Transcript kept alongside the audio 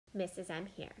Mrs. M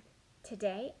here.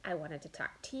 Today I wanted to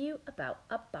talk to you about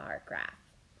a bar graph.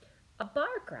 A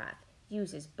bar graph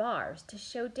uses bars to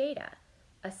show data.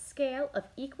 A scale of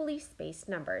equally spaced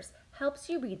numbers helps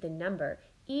you read the number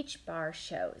each bar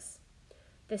shows.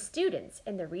 The students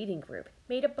in the reading group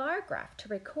made a bar graph to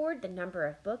record the number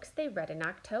of books they read in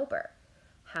October.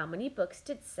 How many books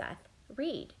did Seth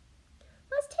read?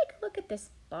 Let's take a look at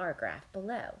this bar graph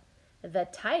below. The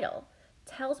title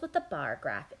tells what the bar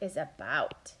graph is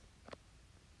about.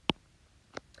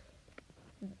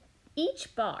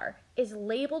 Each bar is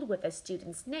labeled with a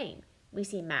student's name. We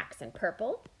see Max in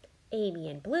purple, Amy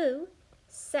in blue,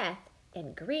 Seth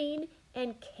in green,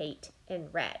 and Kate in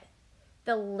red.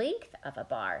 The length of a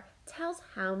bar tells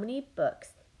how many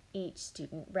books each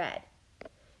student read.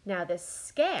 Now the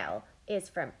scale is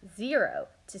from 0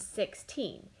 to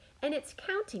 16, and it's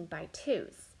counting by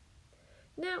twos.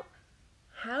 Now,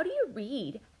 how do you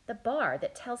read the bar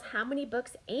that tells how many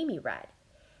books Amy read?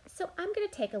 So I'm going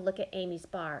to take a look at Amy's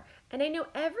bar, and I know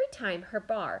every time her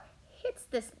bar hits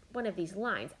one of these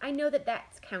lines, I know that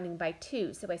that's counting by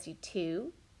two. So I see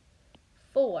 2,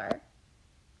 4,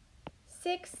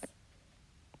 6,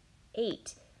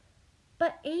 8.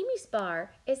 But Amy's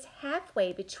bar is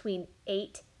halfway between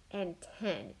 8 and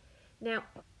 10. Now,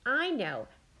 I know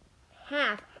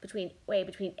between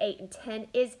 8 and 10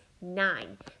 is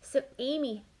 9. So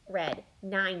Amy read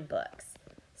 9 books.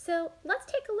 So let's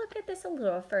take a look at this a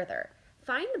little further.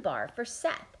 Find the bar for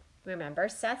Seth. Remember,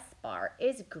 Seth's bar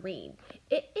is green.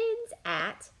 It ends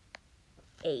at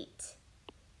 8.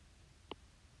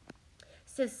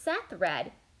 So Seth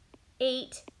read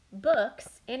 8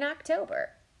 books in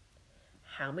October.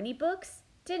 How many books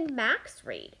did Max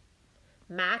read?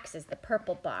 Max is the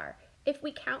purple bar. If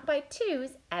we count by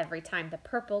twos, every time the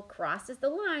purple crosses the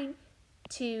line,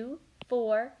 2,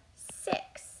 4,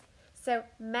 6. So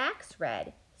Max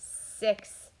read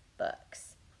 6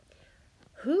 books.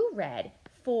 Who read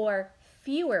 4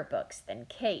 fewer books than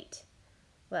Kate?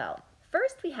 Well,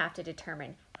 first we have to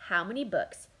determine how many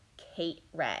books Kate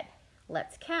read.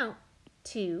 Let's count.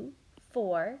 2,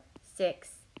 4, 6,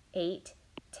 8,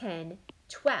 10,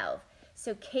 12.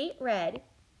 So Kate read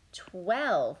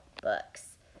 12 books.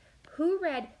 Who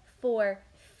read 4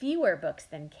 fewer books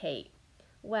than Kate?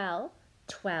 Well,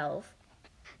 12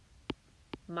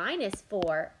 minus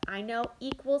 4, I know,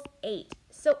 equals 8.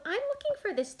 So I'm looking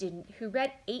for the student who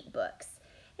read 8 books.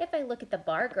 If I look at the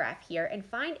bar graph here and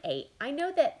find 8, I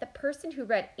know that the person who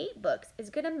read 8 books is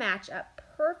going to match up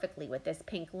perfectly with this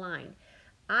pink line.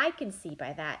 I can see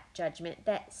by that judgment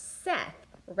that Seth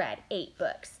read 8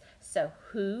 books. So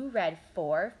who read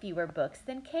 4 fewer books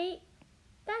than Kate?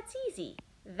 That's easy.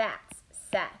 That's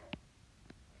Seth.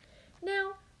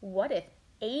 Now, what if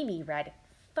Amy read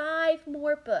 5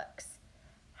 more books?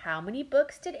 How many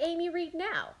books did Amy read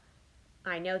now?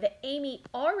 I know that Amy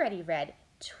already read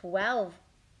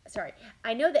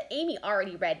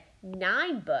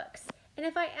 9 books. And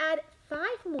if I add 5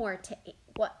 more to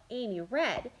what Amy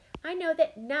read, I know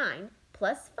that 9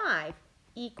 plus 5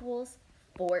 equals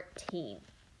 14.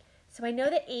 So I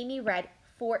know that Amy read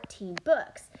 14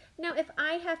 books. Now, if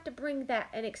I have to bring that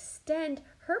and extend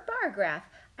her bar graph,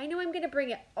 I know I'm going to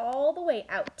bring it all the way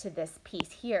out to this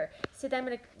piece here. So then I'm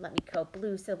going to, let me go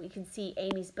blue so we can see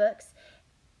Amy's books.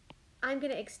 I'm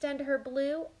going to extend her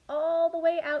blue all the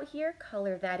way out here,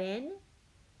 color that in.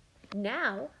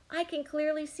 Now, I can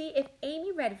clearly see if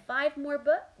Amy read 5 more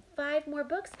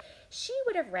books, she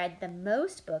would have read the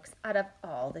most books out of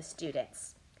all the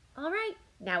students. All right,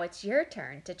 now it's your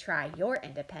turn to try your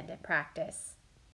independent practice.